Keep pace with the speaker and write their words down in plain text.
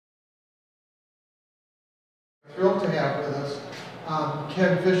Thrilled to have with us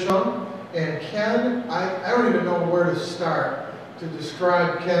Ken Fischang. And Ken, I don't even know where to start to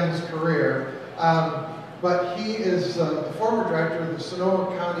describe Ken's career, but he is the former director of the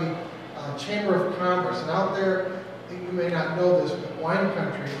Sonoma County Chamber of Commerce. And out there, you may not know this, but wine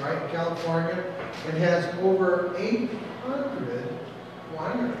country, right, in California, it has over 800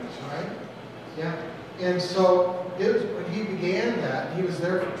 wineries, right? Yeah. And so when he began that, he was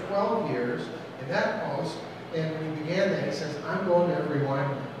there for 12 years in that post. And when he began that, he says, I'm going to every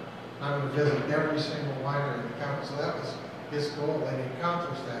winery. I'm going to visit every single winery in the county. So that was his goal, and he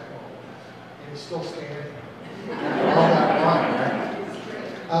accomplished that goal. And he's still standing. All that wine,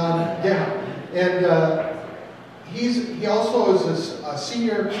 right? Yeah. And he also is a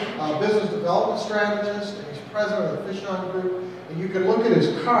senior business development strategist, and he's president of the Fischang Group. And you can look at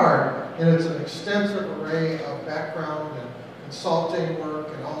his card, and it's an extensive array of background and consulting work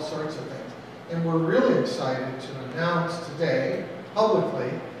and all sorts of things. And we're really excited to announce today,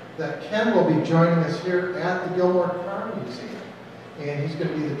 publicly, that Ken will be joining us here at the Gilmore Car Museum. And he's going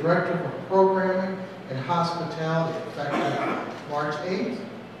to be the Director of Programming and Hospitality, effective March 8th?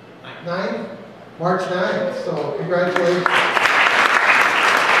 9th? March 9th, so congratulations.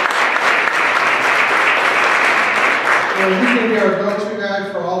 And he's going to be our go-to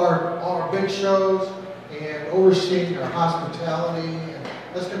guy for all our big shows and overseeing our hospitality, and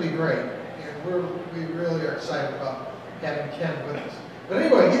that's going to be great. We really are excited about having Ken with us. But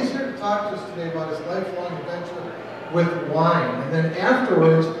anyway, he's here to talk to us today about his lifelong adventure with wine. And then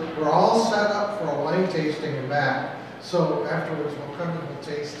afterwards, we're all set up for a wine tasting and back. So afterwards, we'll come and we'll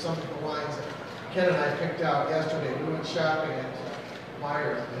taste some of the wines that Ken and I picked out yesterday. We went shopping at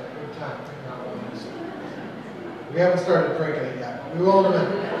Myers and had a good time picking out wines. We haven't started drinking it yet. We will in a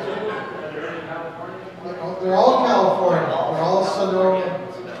minute. They're all California. They're all Sonoma.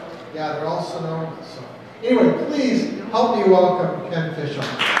 Yeah, they're all Sonoma. So anyway, please help me welcome Ken Fischang.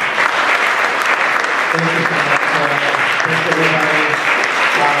 Thank you so much. Thanks everybody.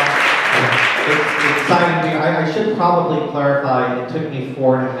 It's exciting. I should probably clarify, it took me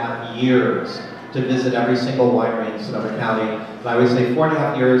 4.5 years to visit every single winery in Sonoma County. And I would say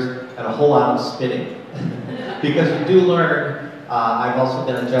 4.5 years and a whole lot of spitting. Because you do learn, I've also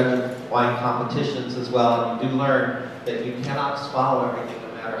been a judge of wine competitions as well, and you do learn that you cannot swallow everything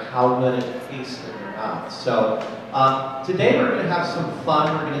no matter how good it tastes in your mouth. So today we're going to have some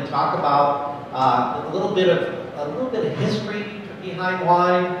fun. We're going to talk about a little bit of history behind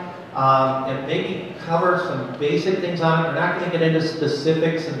wine, and maybe cover some basic things on it. We're not going to get into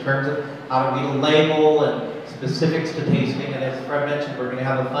specifics in terms of how to read a label and specifics to tasting. And as Fred mentioned, we're going to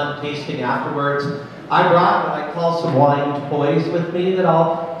have a fun tasting afterwards. I brought what I call some wine toys with me that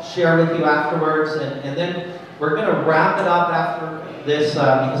I'll share with you afterwards, and then we're going to wrap it up after this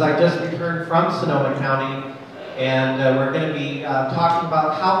because I just returned from Sonoma County, and we're going to be talking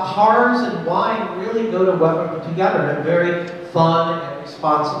about how cars and wine really go together in a very fun and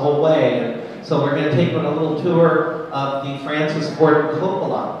responsible way. And so we're going to take on a little tour of the Francis Ford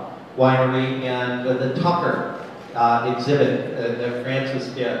Coppola winery and the Tucker exhibit that Francis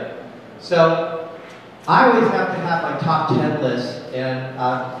did. So I always have to have my top 10 list, and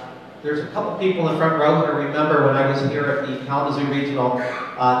there's a couple people in the front row who remember when I was here at the Kalamazoo Regional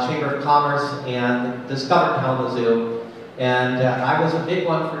Chamber of Commerce and Discover Kalamazoo, and I was a big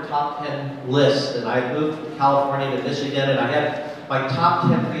one for top 10 lists, and I moved from California to Michigan, and I had my top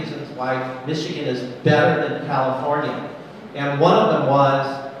 10 reasons why Michigan is better than California. And one of them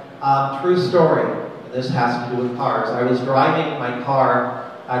was, true story, and this has to do with cars. I was driving my car.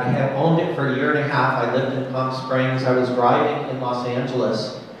 I had owned it for a year and a half. I lived in Palm Springs. I was driving in Los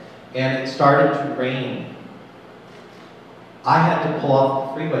Angeles, and it started to rain. I had to pull off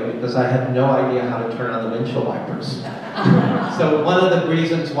the freeway because I had no idea how to turn on the windshield wipers. So one of the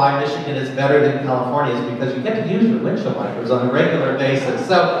reasons why Michigan is better than California is because you get to use your windshield wipers on a regular basis.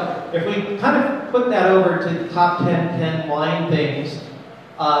 So if we kind of put that over to top 10 wine things,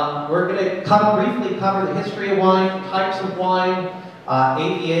 we're going to briefly cover the history of wine, types of wine,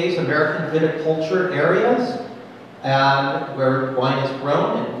 AVAs, American Viticulture areas, and where wine is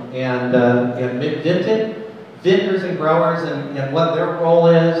grown and minted, vintners and growers, and what their role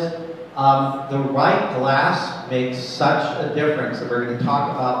is. The right glass makes such a difference, and we're going to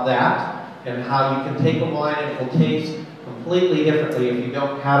talk about that and how you can take a wine and it will taste completely differently if you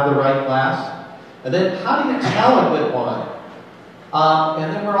don't have the right glass. And then how do you tell a good wine?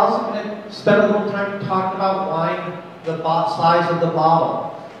 And then we're also going to spend a little time talking about wine, the size of the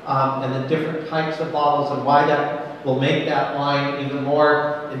bottle, and the different types of bottles and why that will make that wine even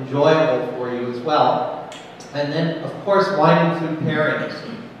more enjoyable for you as well. And then, of course, wine and food pairings.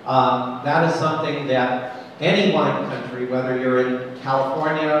 That is something that any wine country, whether you're in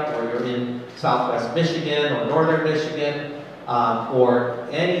California or you're in Southwest Michigan or Northern Michigan, or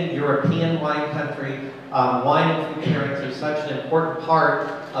any European wine country, wine and food pairings are such an important part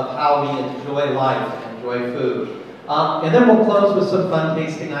of how we enjoy life and enjoy food. And then we'll close with some fun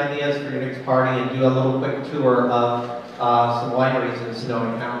tasting ideas for your next party and do a little quick tour of some wineries in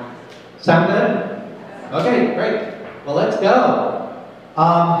Sonoma County. Sound good? Okay, great. Well, let's go.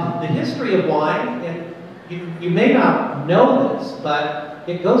 The history of wine, and you may not know this, but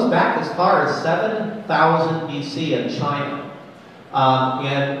it goes back as far as 7,000 BC in China.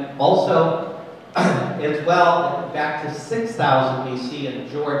 And also, as well, back to 6,000 BC in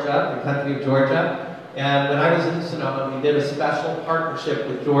Georgia, the country of Georgia. And when I was in Sonoma, we did a special partnership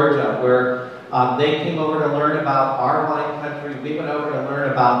with Georgia where they came over to learn about our wine country, we went over to learn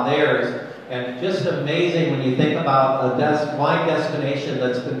about theirs. And just amazing when you think about a wine destination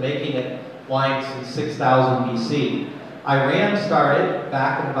that's been making it wine since 6,000 BC. Iran started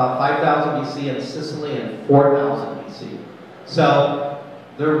back in about 5,000 BC and Sicily in 4,000 BC. So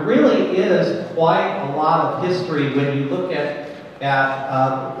there really is quite a lot of history when you look at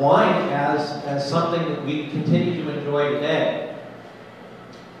wine as something that we continue to enjoy today.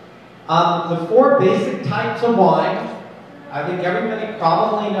 The four basic types of wine, I think everybody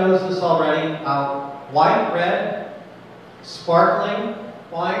probably knows this already. White, red, sparkling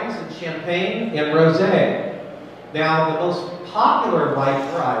wines, and champagne, and rosé. Now, the most popular white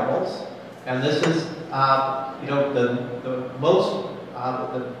varietals, and this is the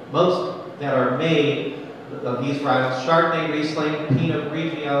most that are made of these varietals: Chardonnay, Riesling, Pinot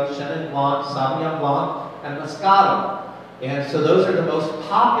Grigio, Chenin Blanc, Sauvignon Blanc, and Moscato. And so those are the most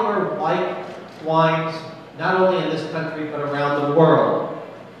popular white wines, not only in this country, but around the world.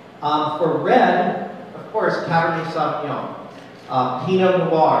 For red, of course, Cabernet Sauvignon. Pinot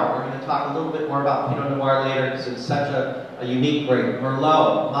Noir, we're going to talk a little bit more about Pinot Noir later because it's such a unique grape.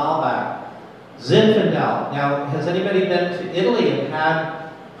 Merlot, Malbec, Zinfandel. Now, has anybody been to Italy and had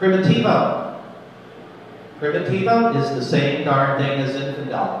Primitivo? Primitivo is the same darn thing as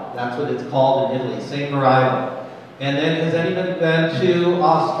Zinfandel. That's what it's called in Italy, same varietal. And then has anybody been to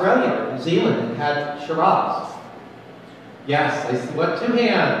Australia or New Zealand and had Shiraz? Yes, I see. What, 2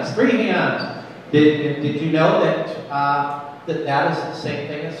 hands, 3 hands. Did you know that that is the same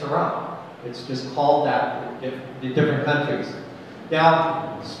thing as Syrah? It's just called that in different countries.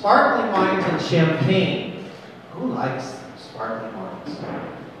 Now, sparkling wines and champagne. Who likes sparkling wines?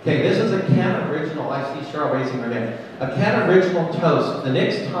 Okay, this is a Can Original. I see Cheryl raising her hand. A Can Original toast. The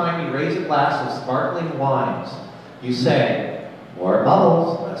next time you raise a glass of sparkling wines, you say, more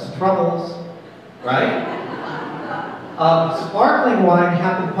bubbles, less troubles, right? Sparkling wine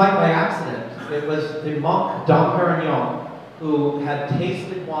happened quite by accident. It was the monk Dom Perignon who had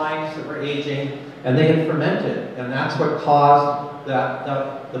tasted wines that were aging and they had fermented, and that's what caused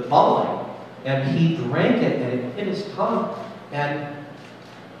the bubbling. And he drank it and it hit his tongue. And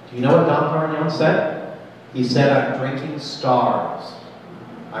do you know what Dom Perignon said? He said, I'm drinking stars.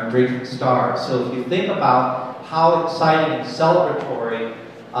 I'm drinking stars. So if you think about how exciting and celebratory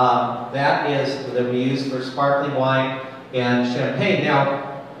that is that we use for sparkling wine and champagne. Now,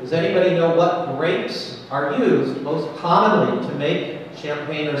 does anybody know what grapes are used most commonly to make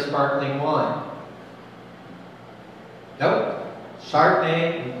champagne or sparkling wine? Nope.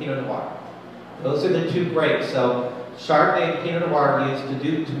 Chardonnay and Pinot Noir. Those are the 2 grapes. So Chardonnay and Pinot Noir are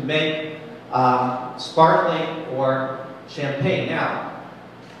used to make sparkling or champagne. Now,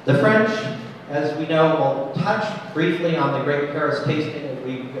 the French, as we know, will touch briefly on the Great Paris tasting that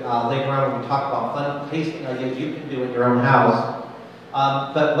we later on when we talk about fun tasting ideas you can do in your own house.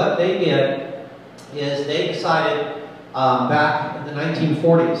 But what they did is they decided back in the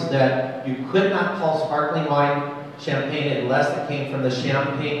 1940s that you could not call sparkling wine champagne unless it came from the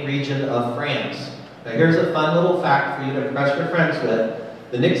Champagne region of France. Now here's a fun little fact for you to impress your friends with.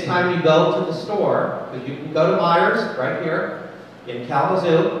 The next time you go to the store, because you can go to Myers right here in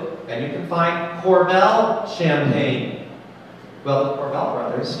Kalamazoo, and you can find Corbel champagne. Well, the Corbel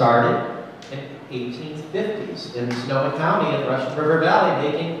brothers started in 1850s in Sonoma County in Russian River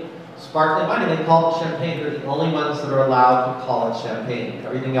Valley making sparkling wine, and they call it champagne. They're the only ones that are allowed to call it champagne.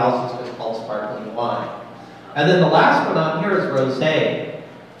 Everything else is just called sparkling wine. And then the last one on here is rosé.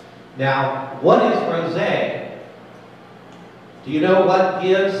 Now, what is rosé? Do you know what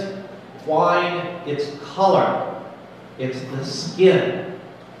gives wine its color? It's the skin.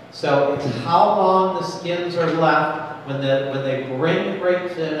 So it's how long the skins are left when they bring the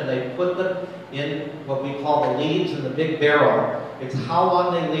grapes in and they put them in what we call the leaves in the big barrel. It's how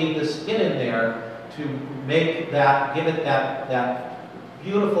long they leave the skin in there to make that, give it that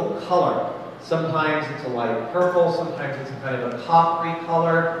beautiful color. Sometimes it's a light purple, sometimes it's kind of a coppery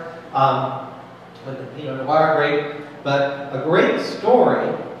color with the Pinot Noir grape. But a great story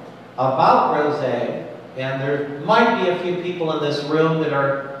about rosé, and there might be a few people in this room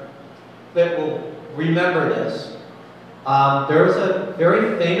that will remember this. There was a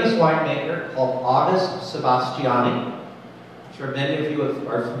very famous winemaker called August Sebastiani. I'm sure many of you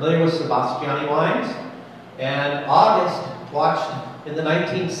are familiar with Sebastiani wines. And August watched in the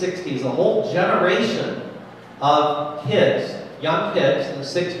 1960s a whole generation of kids, young kids in the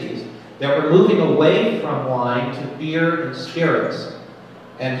 60s, that were moving away from wine to beer and spirits.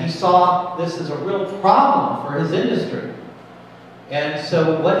 And he saw this as a real problem for his industry. And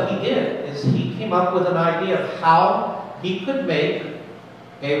so what he did is he came up with an idea of how he could make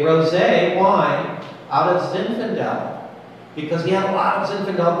a rosé wine out of Zinfandel, because he had a lot of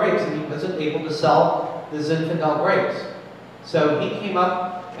Zinfandel grapes and he wasn't able to sell the Zinfandel grapes. So he came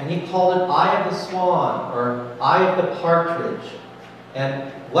up and he called it Eye of the Swan, or Eye of the Partridge.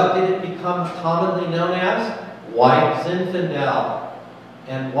 And what did it become commonly known as? White Zinfandel.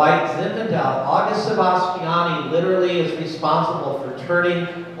 And White Zinfandel, August Sebastiani literally is responsible for turning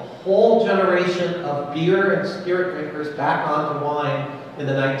a whole generation of beer and spirit drinkers back onto wine in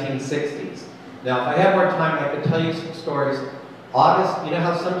the 1960s. Now, if I had more time, I could tell you some stories. August, you know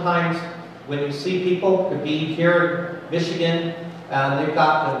how sometimes when you see people, could be here in Michigan, and they've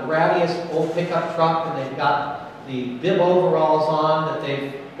got the rattiest old pickup truck, and they've got the bib overalls on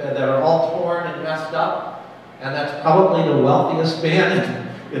that are all torn and messed up. And that's probably the wealthiest man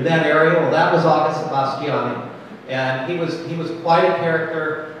in that area. Well, that was August Sebastiani. And he was quite a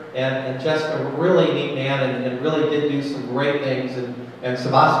character and just a really neat man and really did do some great things. And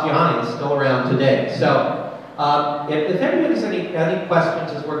Sebastiani is still around today. So if anybody has any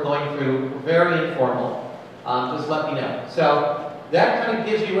questions as we're going through, we're very informal, just let me know. So that kind of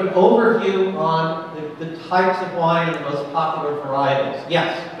gives you an overview on the types of wine and the most popular varietals.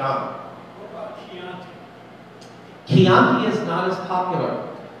 Yes, John? Chianti is not as popular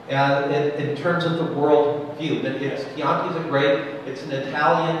in terms of the world view. Chianti is it's an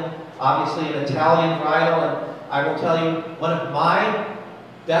Italian, obviously an Italian varietal, and I will tell you, one of my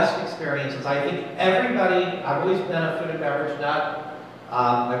best experiences, I think I've always been a food and beverage nut.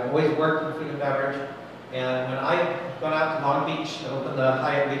 I've always worked in food and beverage, and when I got out to Long Beach and opened the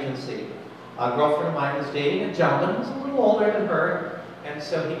Hyatt Regency, a girlfriend of mine was dating a gentleman who was a little older than her. And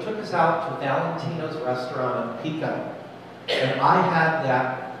so he took us out to Valentino's restaurant in Pico. And I had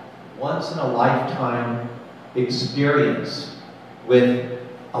that once-in-a-lifetime experience with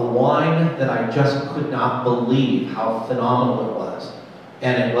a wine that I just could not believe how phenomenal it was.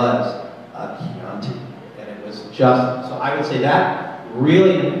 And it was a Chianti. And it was just, so I would say that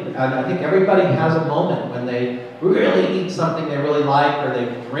really, and I think everybody has a moment when they really eat something they really like, or they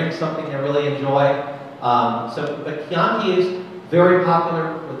drink something they really enjoy. But Chianti is very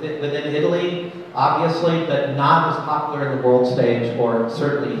popular within Italy, obviously, but not as popular in the world stage, or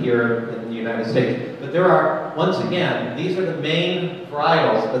certainly here in the United States. But there are, once again, these are the main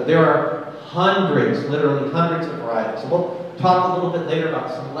varietals, but there are hundreds, literally hundreds of varietals. So we'll talk a little bit later about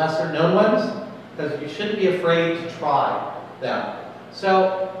some lesser known ones, because you shouldn't be afraid to try them.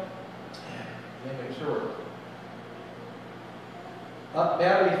 So, let me make sure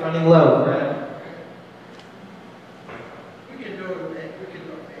battery's running low, Fred. We can do it later. I can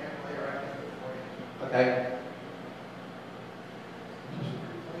do it for you. Okay.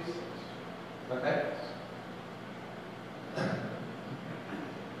 Okay.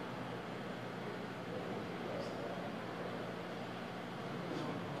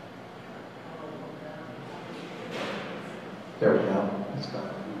 There we go. Let's go.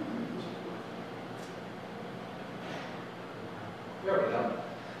 There we go.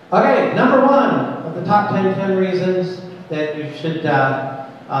 Okay, number one of the top 10 reasons that you should, that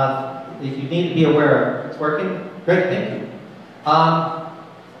you need to be aware of. It's working? Great, thank you.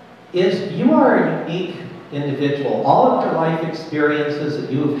 Is you are a unique individual. All of your life experiences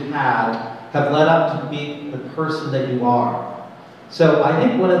that you have had have led up to be the person that you are. So I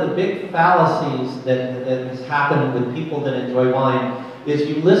think one of the big fallacies that has happened with people that enjoy wine is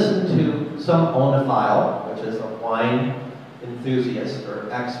you listen to some oenophile, which is a wine enthusiast or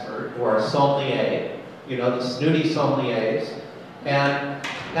expert, or a sommelier, you know, the snooty sommeliers, and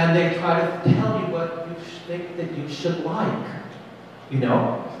they try to tell you what you think that you should like, you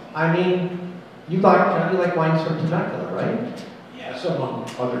know? I mean, you like wines from Temecula, right? Yes, among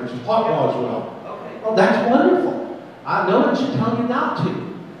others. Papa as well. Okay, well that's wonderful. No one should tell you not to.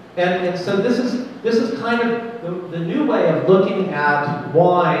 And so this is kind of the new way of looking at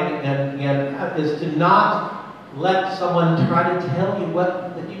wine, and is to not let someone try to tell you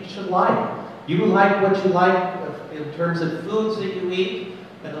what that you should like. You like what you like in terms of foods that you eat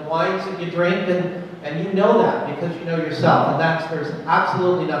and the wines that you drink, and you know that because you know yourself. And there's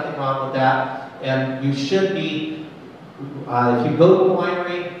absolutely nothing wrong with that. And you should be, if you go to a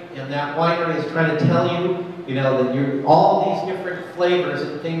winery and that winery is trying to tell you, you know, that you're all these different flavors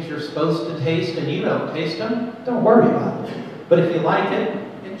and things you're supposed to taste and you don't taste them, don't worry about it. But if you like it,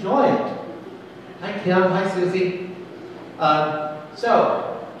 enjoy it. Hi Kim, hi Susie.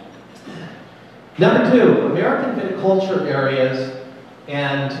 So, number 2, American viticulture areas,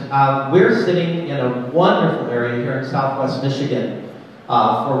 and we're sitting in a wonderful area here in Southwest Michigan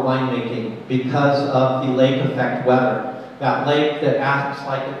for winemaking because of the lake effect weather. That lake that acts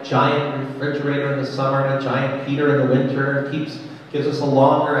like a giant refrigerator in the summer and a giant heater in the winter and gives us a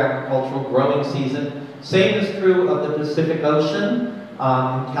longer agricultural growing season. Same is true of the Pacific Ocean in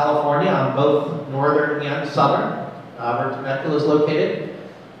California on both northern and southern, where Temecula is located.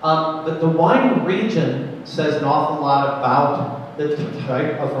 But the wine region says an awful lot about the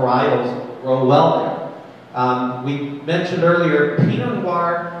type of varietals that grow well there. We mentioned earlier, Pinot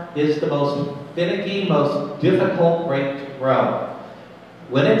Noir is the most finicky, most difficult grape to grow.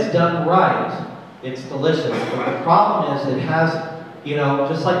 When it's done right, it's delicious. But the problem is it has, you know,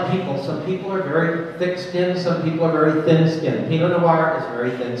 just like people, some people are very thick-skinned, some people are very thin-skinned. Pinot Noir is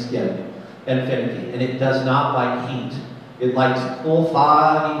very thin-skinned and finicky, and it does not like heat. It likes cool,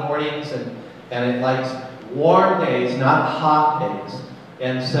 foggy mornings, and it likes warm days, not hot days.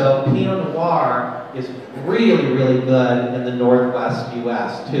 And so Pinot Noir is really, really good in the Northwest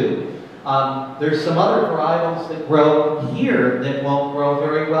U.S. too. There's some other varietals that grow here that won't grow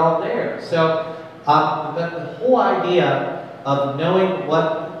very well there. So but the whole idea of knowing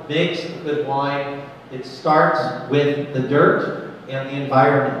what makes a good wine, it starts with the dirt and the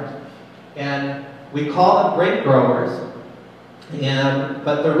environment. And we call them grape growers,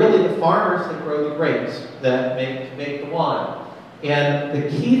 but they're really the farmers that grow the grapes that make the wine. And the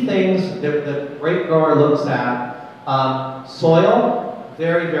key things that the grape grower looks at, soil,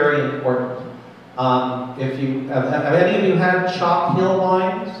 very, very important. If you have any of you had Chalk Hill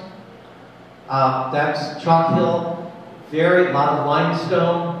wines? That's Chalk Hill. A lot of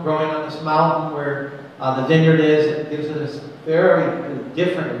limestone growing on this mountain where the vineyard is. It gives it this very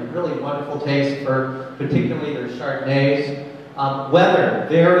different and really wonderful taste for particularly their Chardonnays. Weather,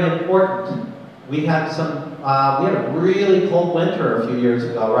 very important. We had a really cold winter a few years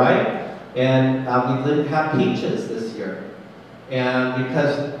ago, right? And we didn't have peaches this year. And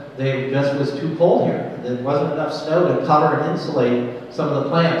because they just was too cold here. And there wasn't enough snow to cover and insulate some of the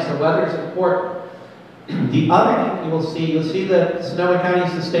plants. So weather is important. The other thing you'll see the Sonoma County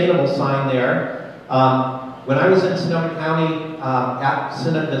Sustainable sign there. When I was in Sonoma County, at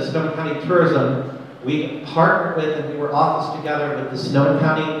the Sonoma County Tourism, we partnered with and we were officed together with the Sonoma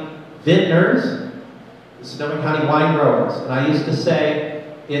County Vintners, the Sonoma County Wine Growers. And I used to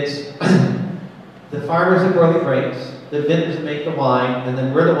say, it's the farmers that grow the grapes, the vintners that make the wine, and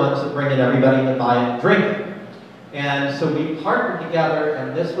then we're the ones that bring in everybody to buy it and drink it. And so we partnered together,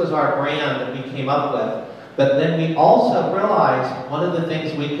 and this was our brand that we came up with. But then we also realized one of the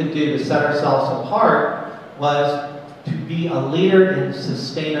things we could do to set ourselves apart was to be a leader in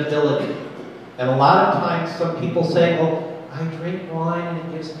sustainability. And a lot of times some people say, well, I drink wine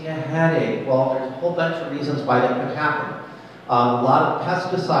and it gives me a headache. Well, there's a whole bunch of reasons why that could happen. A lot of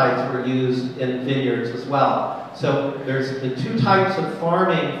pesticides were used in vineyards as well. So there's the 2 types of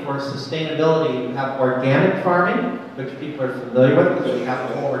farming for sustainability. You have organic farming, which people are familiar with because we have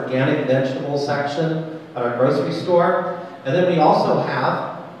a whole organic vegetable section at our grocery store. And then we also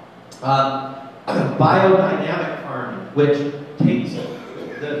have biodynamic farming, which takes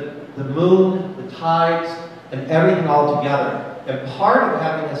the moon, the tides, and everything all together. And part of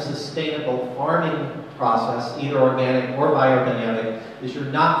having a sustainable farming process, either organic or biodynamic, is you're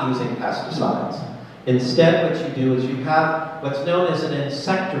not using pesticides. Instead, what you do is you have what's known as an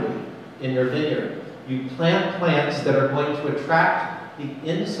insectary in your vineyard. You plant plants that are going to attract the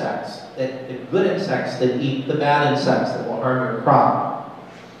insects, the good insects that eat the bad insects that will harm your crop.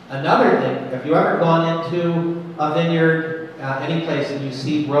 Another thing, have you ever gone into a vineyard, any place, and you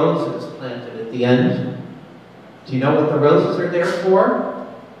see roses planted at the end? Do you know what the roses are there for?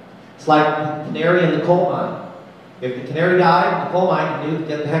 It's like the canary in the coal mine. If the canary died in the coal mine, you knew to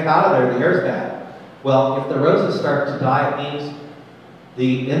get the heck out of there, the air's bad. Well, if the roses start to die, it means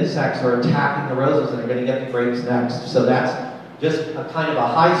the insects are attacking the roses and they're going to get the grapes next. So that's just a kind of a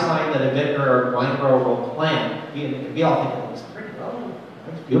high sign that a vintner or wine grower will plant. We all think, oh, it's pretty, oh,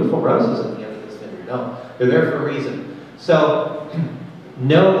 there's beautiful roses at the end of this vineyard. No, they're there for a reason. So,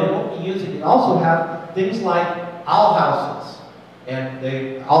 no, they won't be using it. They also have things like owl houses And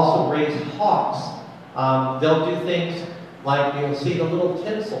they also raise hawks. They'll do things like you'll see the little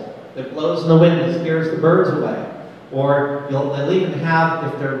tinsel that blows in the wind and scares the birds away. Or they'll even have,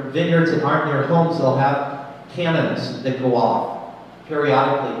 if they're vineyards that aren't near homes, they'll have cannons that go off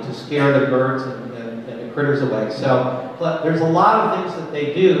periodically to scare the birds and the critters away. So there's a lot of things that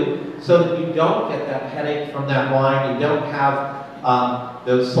they do so that you don't get that headache from that wine. You don't have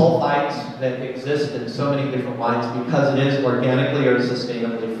those sulfites that exist in so many different wines because it is organically or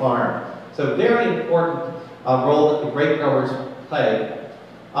sustainably farmed. So very important role that the grape growers play.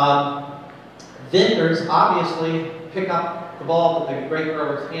 Vineyards obviously pick up the ball that the grape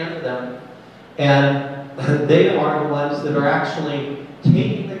growers hand to them, and they are the ones that are actually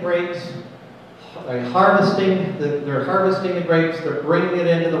taking the grapes, they're harvesting the grapes, they're bringing it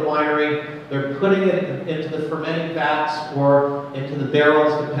into the winery, they're putting it into the fermenting vats or into the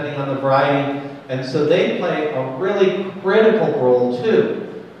barrels, depending on the variety. And so they play a really critical role too.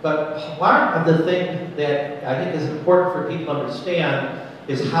 But part of the thing that I think is important for people to understand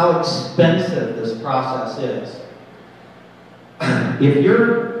is how expensive this process is. If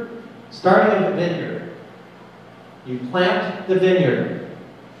you're starting a vineyard, you plant the vineyard,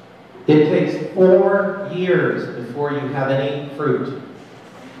 it takes 4 years before you have any fruit.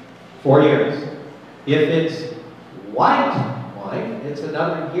 4 years. If it's white wine, it's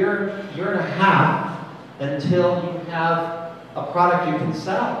another year and a half until you have a product you can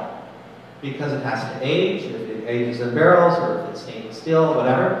sell. Because it has to age, if it ages in barrels, or if it's stainless steel,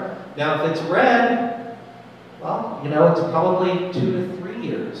 whatever. Now, if it's red, well, you know, it's probably 2 to 3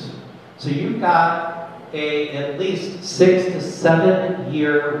 years. So you've got at least 6 to 7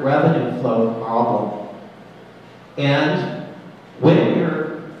 year revenue flow problem. And when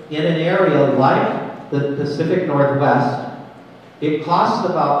you're in an area like the Pacific Northwest, it costs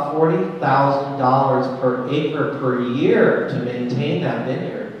about $40,000 per acre per year to maintain that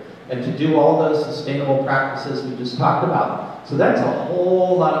vineyard and to do all those sustainable practices we just talked about. So that's a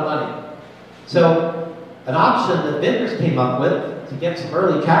whole lot of money. So an option that vendors came up with to get some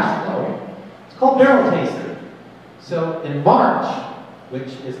early cash flow, it's called barrel tasting. So in March, which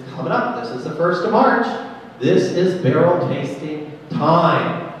is coming up, this is the 1st of March, this is barrel tasting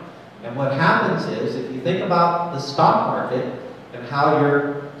time. And what happens is, if you think about the stock market and how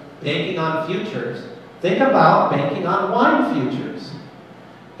you're banking on futures, think about banking on wine futures.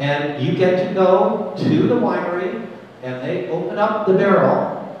 And you get to go to the winery, and they open up the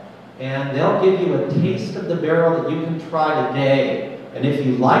barrel, and they'll give you a taste of the barrel that you can try today. And if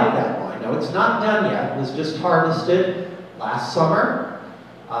you like that wine, now it's not done yet, it was just harvested last summer,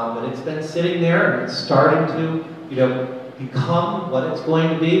 but it's been sitting there, and it's starting to, you know, become what it's going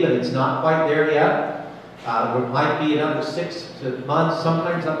to be, but it's not quite there yet. It might be another 6 months,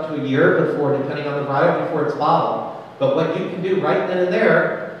 sometimes up to a year before, depending on the variety, before it's bottled. But what you can do right then and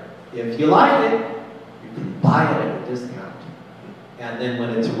there, if you like it, you can buy it at a discount. And then when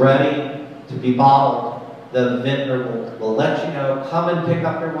it's ready to be bottled, the vendor will let you know, come and pick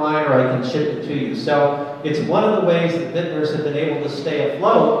up your wine, or I can ship it to you. So it's one of the ways that vintners have been able to stay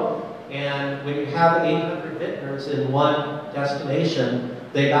afloat. And when you have 800 vintners in one destination,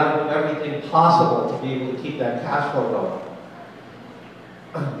 they got to do everything possible to be able to keep that cash flow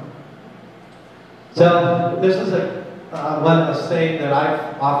going. So this is a saying that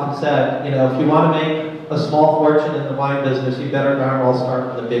I've often said, you know, if you want to make a small fortune in the wine business, you better darn well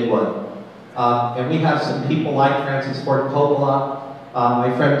start with a big one. And we have some people like Francis Ford Coppola,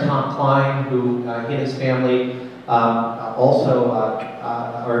 my friend Tom Klein, who he and his family also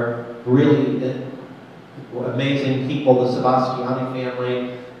are really amazing people. The Sebastiani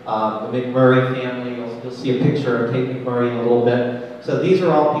family, the McMurray family. You'll see a picture of Kate McMurray in a little bit. So these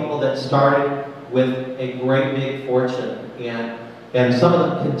are all people that started with a great big fortune, and some of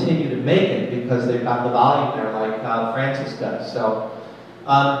them continue to make it because they've got the volume there, like Francis does. So,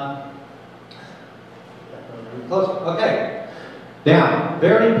 okay. Now,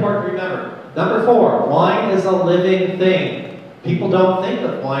 very important to remember. Number 4, wine is a living thing. People don't think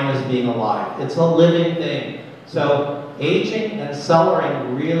of wine as being alive. It's a living thing. So aging and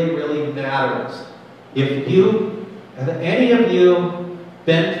cellaring really, really matters. Have any of you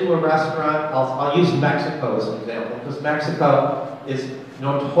been to a restaurant? I'll use Mexico as an example, because Mexico is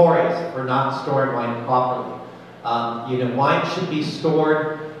notorious for not storing wine properly. You know, wine should be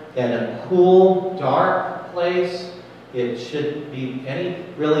stored in a cool, dark place. It should be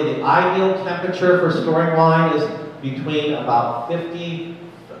really the ideal temperature for storing wine is between about 52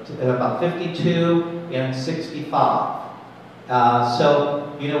 and 65.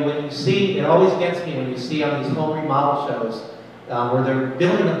 So, you know, when you see, it always gets me when you see on these home remodel shows where they're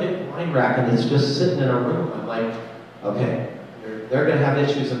building a big wine rack and it's just sitting in a room. I'm like, okay, they're going to have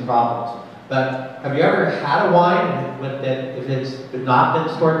issues and problems. But have you ever had a wine that if it's not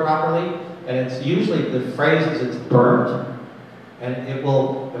been stored properly, and it's usually, the phrase is it's burnt, and it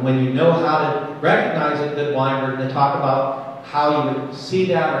will, and when you know how to recognize a good wine, we're going to talk about how you would see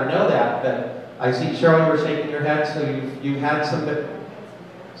that or know that. But I see, Cheryl, you were shaking your head, so you had some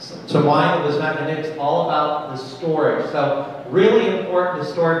wine that was not, and it's all about the storage. So really important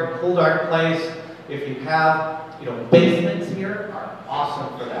to store it in a cool, dark place. If you have, basements here are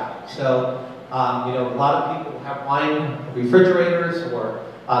awesome for that. So, a lot of people have wine refrigerators or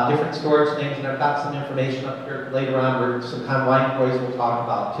different storage things, and I've got some information up here later on where some kind of wine toys we'll talk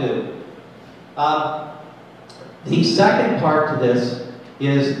about too. The second part to this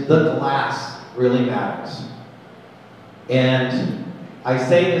is the glass really matters. And I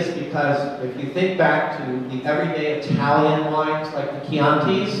say this because if you think back to the everyday Italian wines like the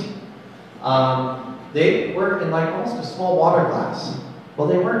Chiantis, they were in like almost a small water glass. Well,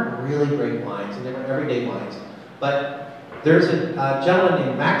 they weren't really great wines, and they were everyday wines. But there's a gentleman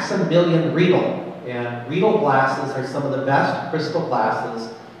named Maximilian Riedel, and Riedel glasses are some of the best crystal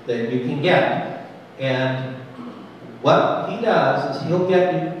glasses that you can get. And what he does is he'll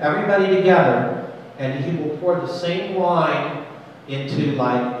get everybody together, and he will pour the same wine into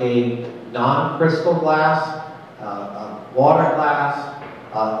like a non-crystal glass, a water glass,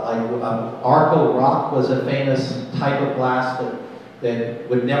 Arco Rock was a famous type of glass that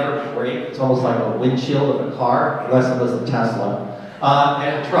would never break. It's almost like a windshield of a car, unless it was a Tesla,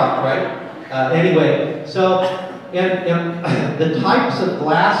 and a truck, right? Anyway, so and the types of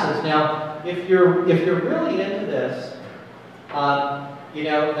glasses. Now, if you're really into this, now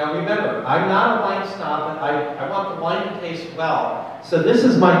remember, I'm not a wine snob, but I want the wine to taste well. So this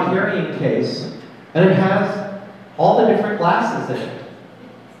is my carrying case, and it has all the different glasses in it.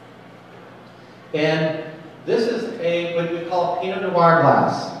 And this is what we call a Pinot Noir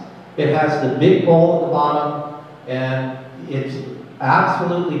glass. It has the big bowl at the bottom, and it's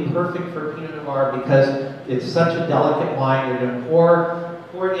absolutely perfect for Pinot Noir because it's such a delicate wine. You're going to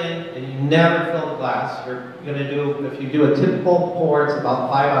pour it in, and you never fill the glass. You're going to do, if you do a typical pour, it's about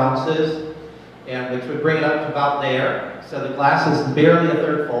 5 ounces, and which would bring it up to about there. So the glass is barely a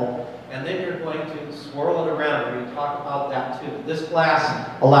third full, and then you're going to swirl it around. We're going to talk about that too. This glass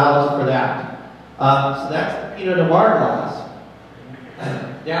allows for that. So that's the Pinot Noir glass.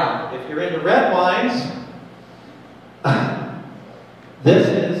 Now, if you're into red wines, this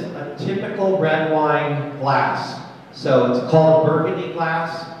is a typical red wine glass. So it's called Burgundy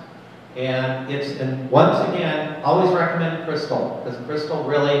glass, and once again, always recommend crystal, because crystal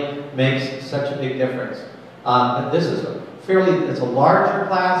really makes such a big difference. But this is it's a larger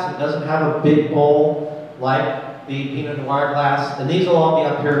glass. It doesn't have a big bowl like the Pinot Noir glass, and these will all be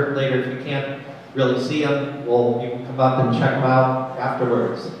up here later if you can't really see them. You can come up and check them out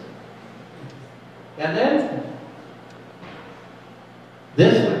afterwards. And then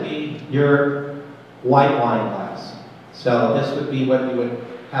this would be your white wine glass. So this would be what you would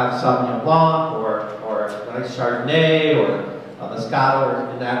have Sauvignon Blanc or a nice Chardonnay or a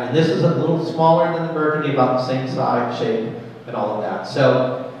Moscato or that. And this is a little smaller than the Burgundy, about the same size, shape, and all of that.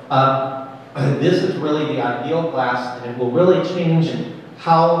 So this is really the ideal glass, and it will really change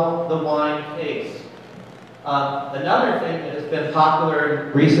how the wine tastes. Another thing that has been popular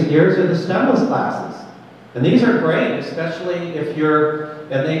in recent years are the stemless glasses. And these are great, especially if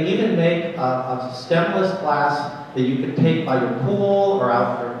and they even make a stemless glass that you can take by your pool or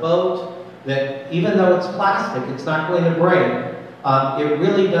out on your boat, that even though it's plastic, it's not going to break. It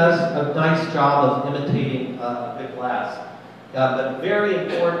really does a nice job of imitating a good glass. But very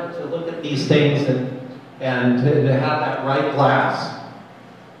important to look at these things and to have that right glass.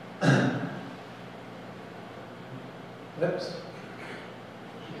 Oops.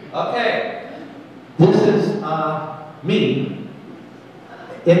 Okay. This is me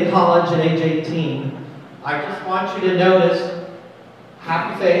in college at age 18. I just want you to notice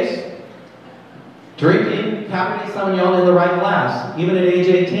happy face, drinking Cabernet Sauvignon in the right glass, even at age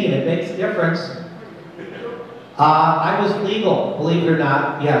 18. It makes a difference. I was legal, believe it or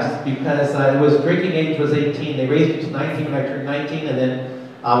not, yes, because drinking age was 18. They raised it to 19 when I turned 19, and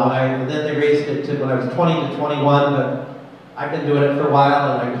then they raised it to when I was 20 to 21. But I've been doing it for a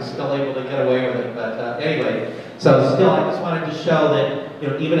while, and I'm still able to get away with it. But anyway, so still, I just wanted to show that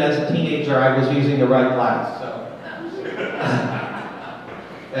even as a teenager, I was using the right glass, so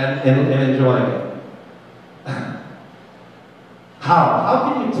and enjoying it.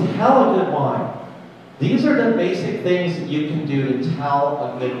 How can you tell a good wine? These are the basic things that you can do to tell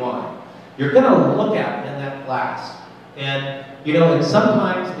a good wine. You're going to look at it in that glass. And, and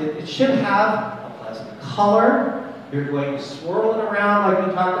sometimes it should have a pleasant color. You're going to swirl it around like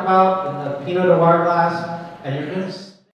we talked about in the Pinot Noir glass, and you're going to